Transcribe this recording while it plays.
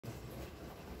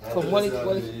Come,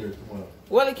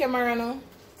 what the camera now?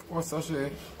 What's up,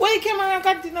 Shay? What the camera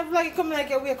continue vlog? Come like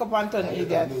you wake up and turn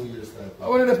idiot. I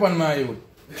want to depend on my youth.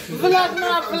 Vlog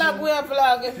no vlog, we are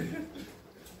vlog.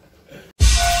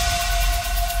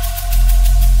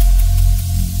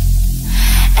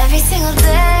 Every single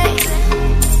day,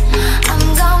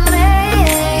 I'm gonna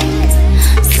make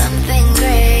something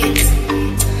great.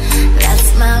 That's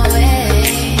my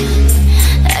way.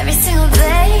 Every single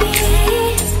day,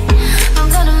 I'm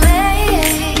gonna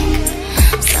make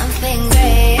something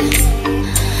great.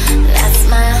 That's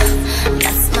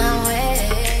my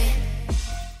way.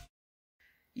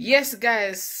 Yes,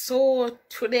 guys. So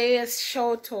today's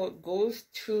shout out goes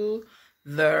to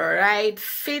The Right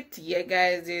Fit. Yeah,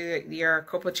 guys, there are a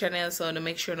couple channels, so to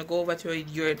make sure to go over to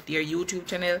their YouTube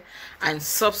channel and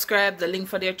subscribe. The link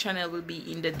for their channel will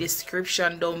be in the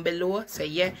description down below. So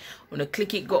yeah, when you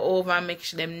click it, go over and make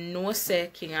sure them know say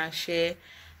King and Shay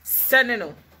sending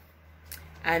you.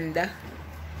 And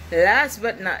last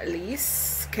but not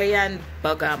least, Kayan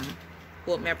Bagam.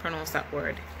 Hope me I pronounce that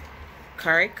word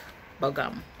correct.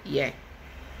 Bagam.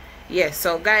 Yeah,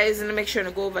 so guys, make sure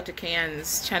to go over to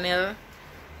Kayan's channel,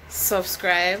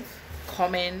 subscribe,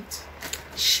 comment,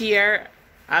 share,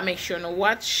 and make sure to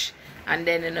watch, and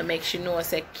then make sure to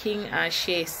say King and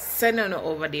Shay sending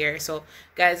over there. So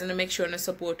guys, make sure to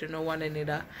support one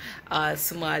another,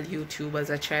 small YouTubers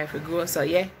that try to grow. So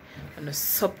yeah, and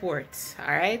support.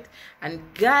 All right. And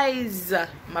guys,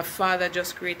 my father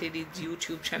just created his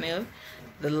YouTube channel.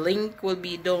 The link will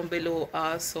be down below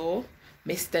also.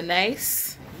 Mr.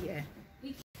 Nice. Yeah.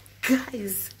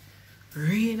 Guys,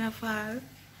 rain a fall,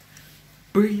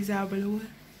 breeze a blow,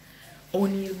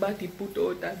 O'Neil body put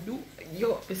out a do.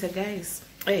 Yo, Mr. Guys,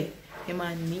 hey, him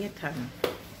and Nathan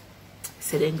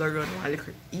said they go run one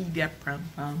little idiot prank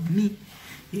on me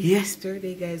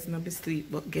yesterday, guys, not be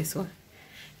sleep, but guess what?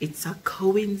 It's a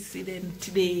coincidence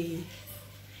today.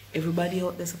 Everybody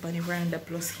out there up on the veranda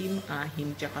plus him and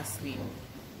him just asleep.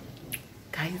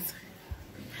 Guys,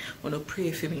 wanna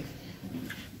pray for me.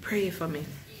 Pray for me.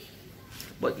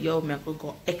 But yo, me could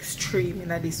go extreme in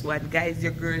this one. Guys,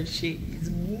 your girl she is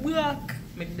back.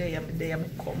 Me there, me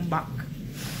come back.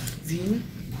 See?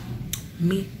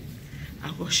 Me,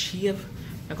 I go shave.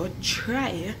 I go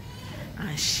try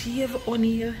and shave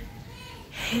O'Neil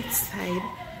head side.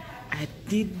 I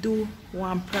did do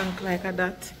one prank like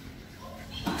that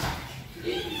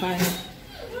on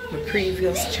my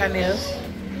previous channel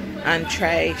and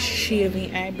try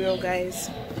shaving eyebrow, guys.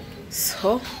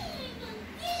 So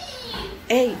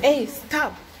hey,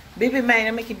 stop, baby mine,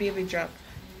 I make a baby drop.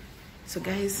 So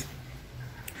guys,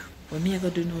 what me I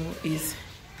gotta do now is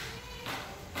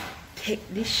take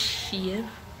this shave,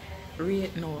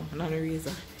 no, not a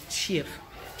razor, shave.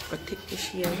 But take the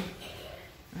shave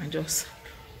and just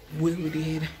wheel with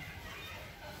the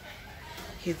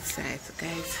head side. So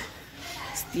guys,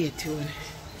 stay tuned.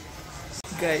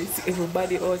 Guys,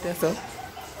 everybody out there, so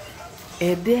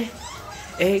hey there,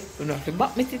 hey, you know if you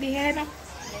back me to the head now.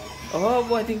 Oh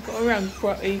boy, he can run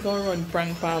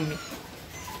prank for me.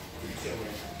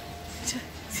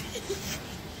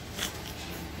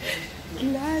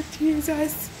 Lord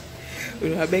Jesus. You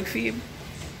know I beg for him?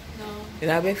 No. You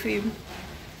know I beg for him?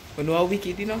 You know how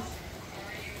wicked, you know?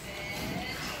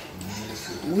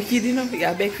 Wicked, you know? You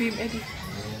beg for him, Eddie?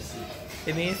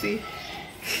 You didn't see?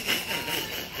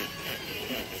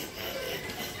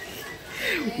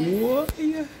 What?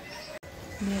 Yeah.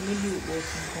 Man, we do go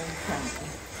from prank.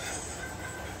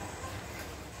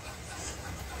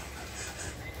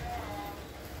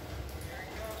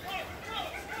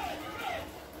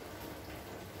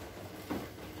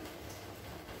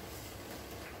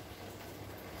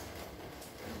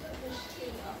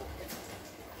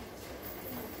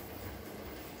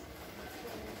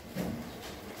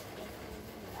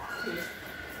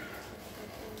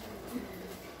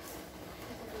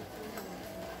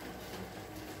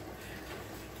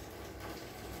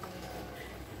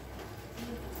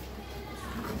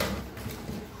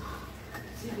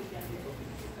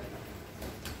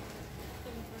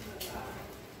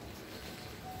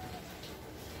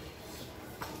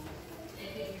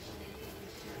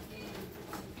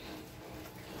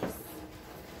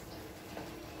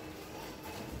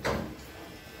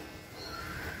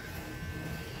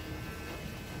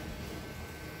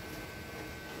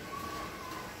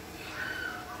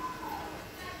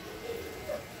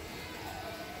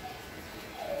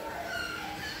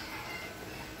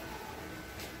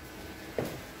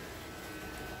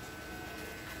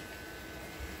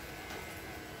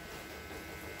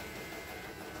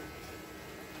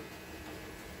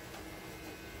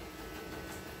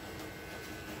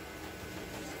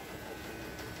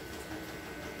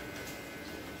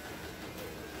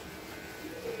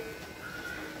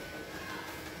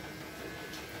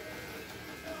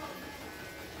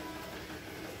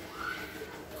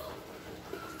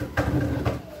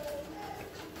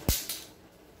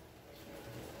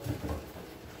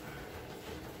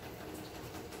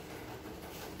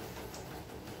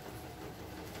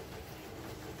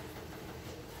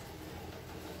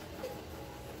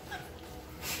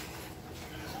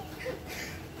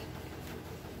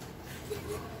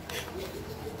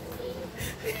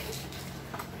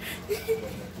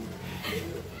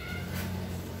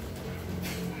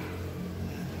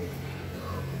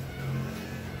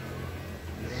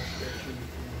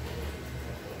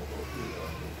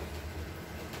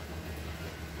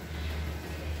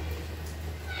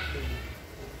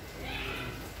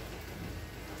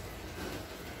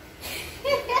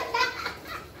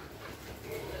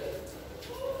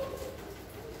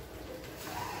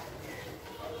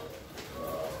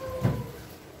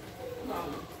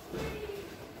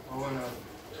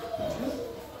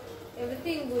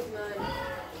 Everything good, man.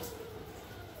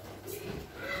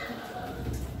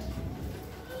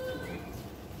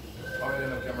 Oh, we're in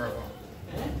the camera.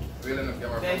 We're in the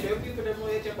camera. Then show people the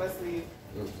more you chop asleep.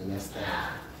 Last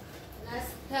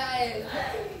time.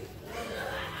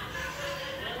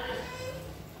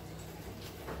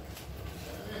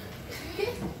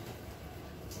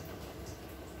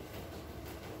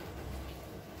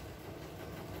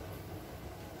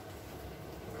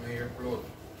 I'm here, clothes.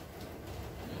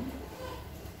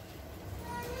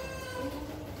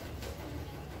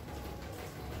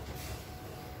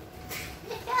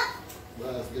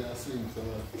 Last guy sleep, so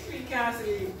We can't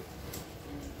sleep.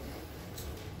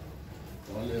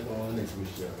 only if I want next week,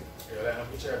 yeah. You're like a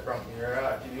picture prank me, you're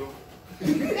right, you.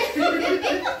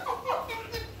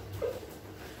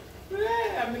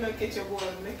 I'm gonna catch your ball,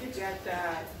 make it your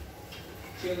dad.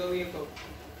 She'll go wake up.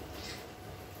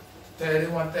 Tell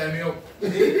you want to tie me up. Who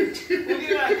do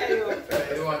you want to tell you?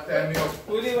 Tell you want to tie me up.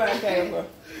 Who do you want to tell you?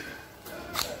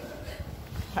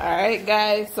 Alright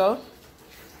guys, so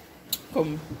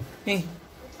come. Hey,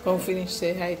 come finish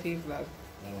say hi to the vlog.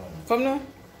 Come now.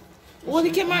 What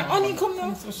the camera on, come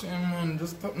now. It's a shame, man.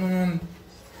 Just stop, man.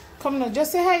 Come now,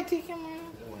 just say hi to the camera.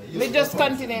 We just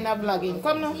continue in the vlogging.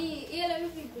 Come now.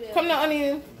 Come now,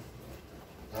 Anil.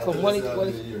 Come,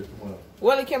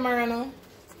 what the camera now?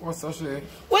 What's up, Shay?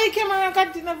 What the camera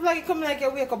continue vlogging? Come like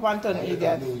you wake up and turn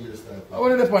idiot. I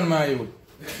want to depend on my youth.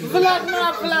 Vlog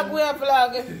no vlog, we a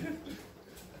vlog.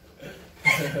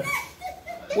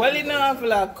 Well, you know a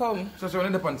vlog, come. Sasha, I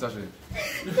want to depend on Sasha.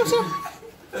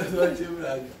 That's what you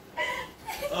like.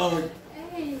 Oh,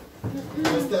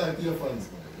 just start your funds,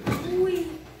 man.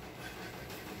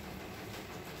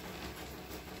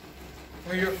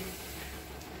 Where you?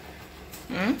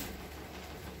 Hmm?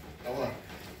 Come on.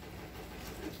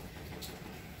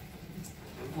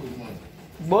 Good, man.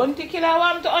 Bounty killer, I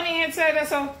want to on the head side or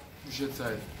so. Push it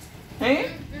side. Eh?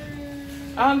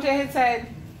 I want to head side.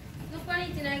 Look on it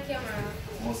in the camera.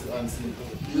 Must unseen.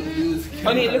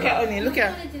 Oni, look at Oni, look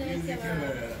at. Look on it in the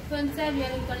camera. Front side, we are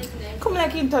looking on it in the Come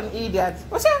like him turn idiot.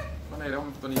 What's that? Man, I don't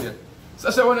want to do it.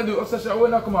 Sasha, I want to do. Sasha, I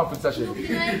want to come up with Sasha. Look in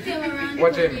the camera and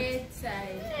Watch look him. on the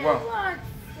side. Wow. What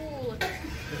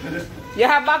food? You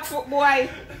have back foot, boy.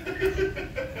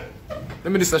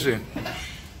 Let me do Sasha.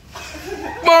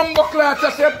 Mumbo clock,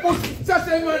 Sasha, push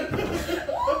Sasha, man.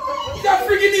 You're a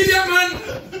freaking idiot, man.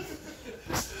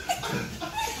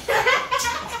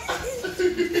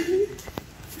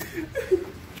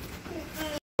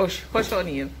 Hush on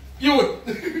you. Youth.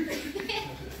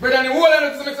 Brother, the whole of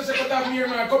it to make Sasha cut off me here,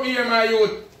 man. Come here, my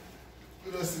youth.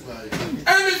 You don't see my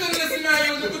I'm listening to my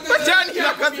youth. John, you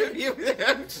not got you.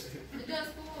 Just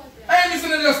come out there. I'm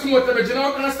listening to just come out the bridge.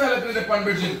 How can I start up in the pan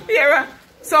bridge? Yeah,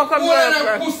 so come Hold on,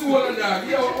 here. pussy hole on that.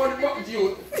 Yo, what the fuck with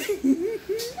you?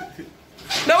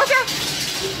 No, what's that?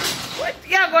 What?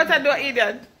 You go to do,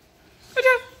 idiot. What's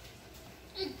that?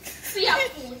 See your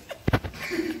food.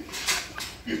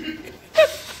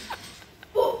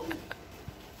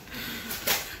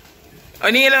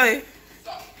 O'Neil, oi.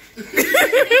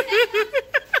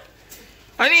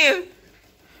 O'Neil.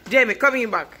 Jamie, come here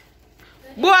back.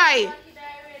 Boy.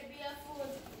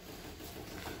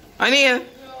 O'Neil.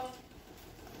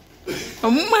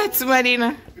 I'm mad,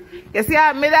 Marina. You see,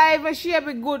 I made I even shape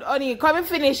it good, O'Neil. Come and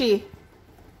finish it.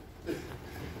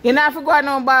 You not have to go on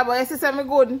no barber. You see something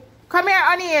good. Come here,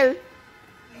 O'Neil.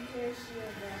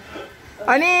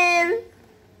 O'Neil.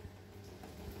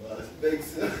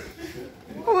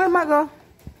 Oh, where am I go?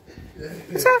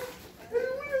 What's up?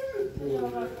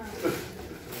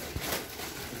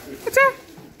 What's up?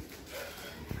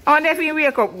 I wonder if you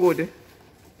wake up good.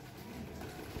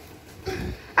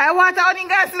 I want to only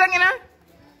gas long, you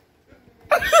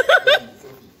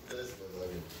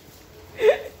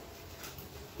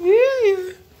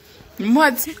know?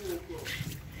 Mud.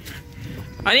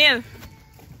 O'Neil.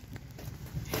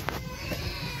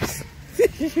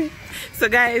 So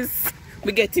guys,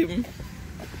 we get him.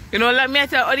 You know, let me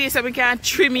tell you, so we can't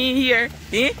trim in here.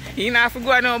 Eh? You know, have to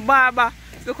go on no barber.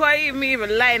 Look how he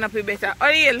even line up it better.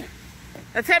 O'Neil,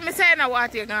 tell me say now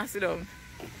what you're gonna sit down.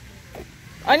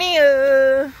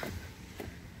 O'Neil.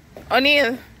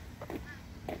 O'Neal.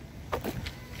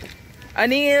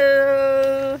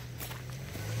 O'Neal.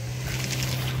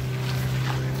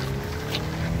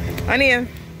 O'Neal.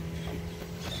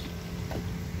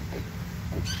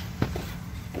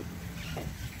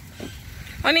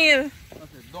 O'Neal.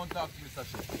 Don't talk to me,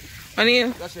 Sasha.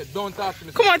 O'Neal. Sasha, don't talk to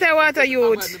me. Come out of water,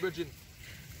 youth.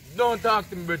 Don't talk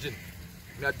to me, Virgin.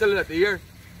 I tell you that, you hear?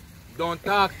 Don't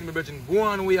talk to me, Virgin. Go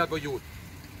on where you go, youth.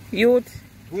 Youth.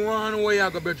 Go on where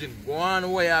you go, Virgin. Go on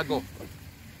where you go.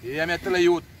 You hear me tell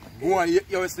you, youth? Go on.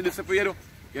 You see this for you, though?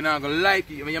 You're not going to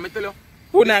like it. You hear me tell you?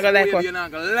 Who not going to like what? You're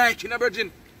not going to like it,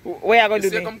 Virgin. Where you going to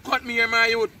do me? Come cut me here, my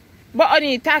youth. But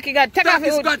O'Neal, take off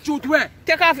your hoodie. Got truth where?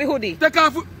 Take off your hoodie. Take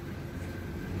off.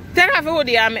 Take off your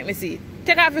hoodie and make me see it.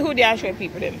 Take off your hoodie and show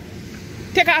people them.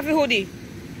 Take off your hoodie.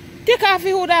 Take off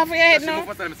your hoodie off your head now.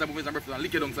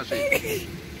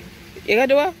 You gonna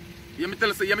do what? You me tell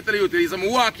you, there's some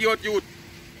walk you out, youth.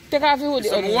 Take off your hoodie.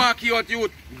 Some walk you out,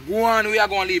 youth. Go on, we are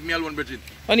going to leave me alone, Virgin.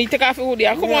 Only take off your hoodie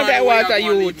and come out that water,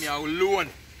 youth. Leave me alone.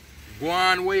 Go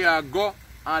on where you go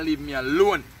and leave me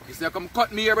alone. You say come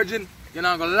cut me here, Virgin. You're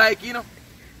not gonna like it, you know.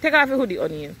 Take off your hoodie,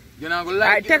 O'Neal. You're not gonna like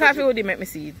Alright, it. take off your hoodie, make me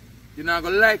see it. You're not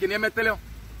gonna like it, you may tell you.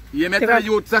 You may tell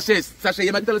you, Sasha,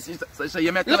 you may tell you, Sasha,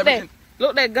 you may tell you. Look there.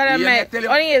 Look there, God and my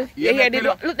O'Neal. You hear the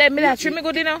look there, me that trim me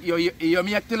good, you know. You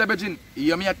may tell you, Virgin.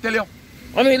 You may tell you.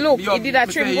 I mean, look, he did that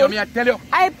trim good. You may tell you.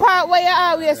 I part where you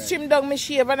always trim down my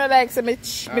shape and I like to me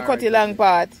cut the long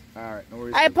part. Alright, no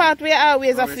worries. I part where you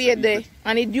always afraid there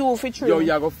and it due for trim. Yo, you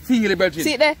go feel it, Virgin.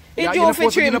 See there? It due for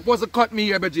trim. You're not supposed to cut me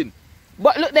here, Virgin.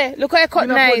 But look there, look how you cut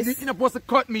nice. You're not supposed to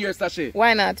cut me here, Sasha.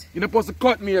 Why not? You're not supposed to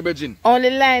cut me here, Virgin.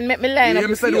 Only line, make me line up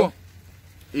with you.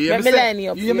 Make me line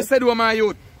you up. You hear me say do my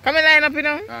youth. Come and line up, you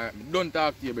know. Alright, don't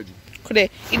talk to you, Virgin. Could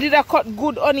he did a cut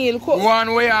good O'Neal cut. Go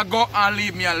on where I go and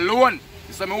leave me alone.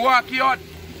 You say me walk you out.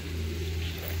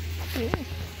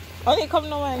 Only come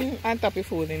now and tap your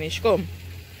food in it. Come.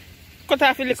 Cut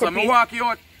off your little piece. You say me walk you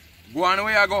out. Go on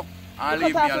where I go and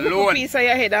leave me alone. Cut off piece of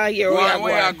your head and here go on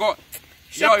where I go.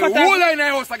 Yo, you whole in the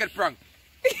house I get pranked.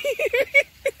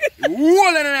 You whole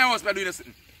in the house I do this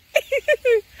thing.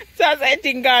 So that's I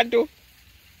think gone too.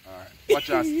 Alright, watch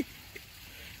us.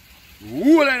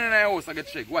 Whole in the house I get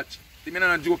shake. Watch. See me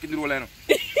not joking the whole line.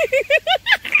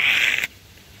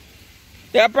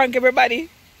 You prank everybody.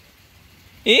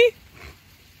 Eh?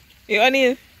 You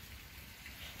O'Neal?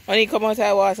 O'Neal come out of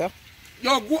the water.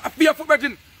 Yo, go for your foot,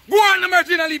 Virgin. Go on the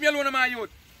Virgin and leave me alone, my youth.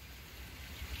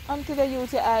 I'm to the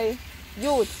youth, I.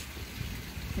 Youth.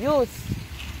 Youth.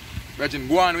 Virgin,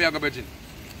 go on, we are go, Virgin.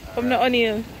 Come now,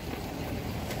 O'Neal.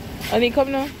 O'Neal,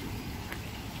 come now.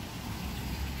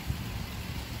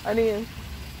 O'Neal.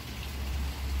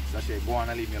 Sasha, go on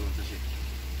and leave me alone, Sasha.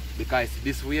 Because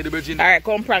this way the Virgin. Alright,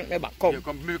 come prank me back. Come.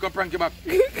 Yeah, come prank you back.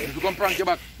 Come prank you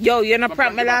back. Yo, you not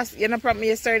prank me you not prank me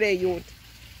yesterday, youth.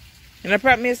 You not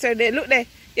prank me yesterday. Look there.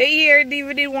 You hear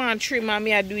DVD one trim and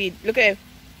me I do it. Look at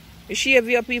you shave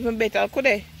your people better, could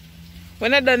they?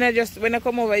 When I done when I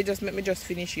come over, you just make me just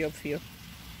finish you up for you.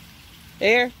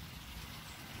 Here.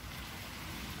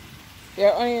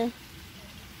 Here, O'Neal.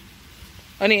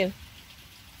 O'Neal.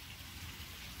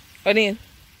 O'Neal.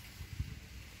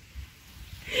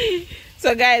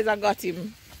 So guys, I got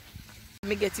him.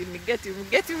 Me get him.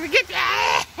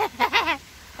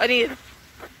 O'Neal.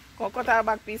 Come cut our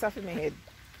back piece off in my head.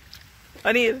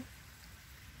 O'Neal.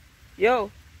 Yo.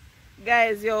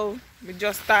 Guys, yo. Me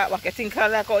just start work. I think I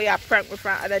like how you prank me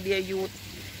from other day, youth.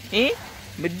 Eh?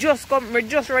 Me just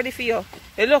ready for you.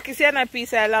 You look, you see a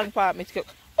piece of long part.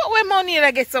 But when money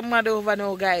I get some mad over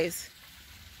now, guys.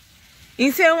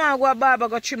 You say I want to go a barber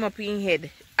go trim up in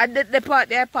head. At the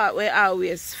part where I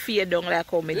always fear down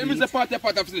like how me do it. The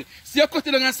part of it. See you cut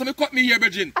it down and so me cut me here,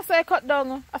 Virgin. I say I cut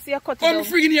down. I see you cut it down. Come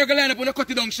free in here, go line up when you cut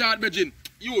it down short, Virgin.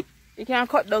 Youth. You can't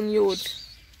cut down, youth.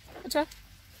 What's that?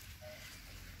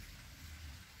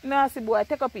 No, see boy,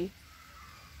 take up it.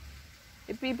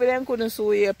 The people then couldn't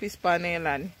sew your piece pan in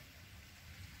land.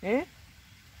 Eh?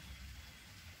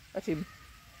 Watch him.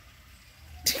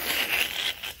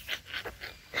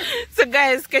 So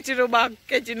guys, catching you back.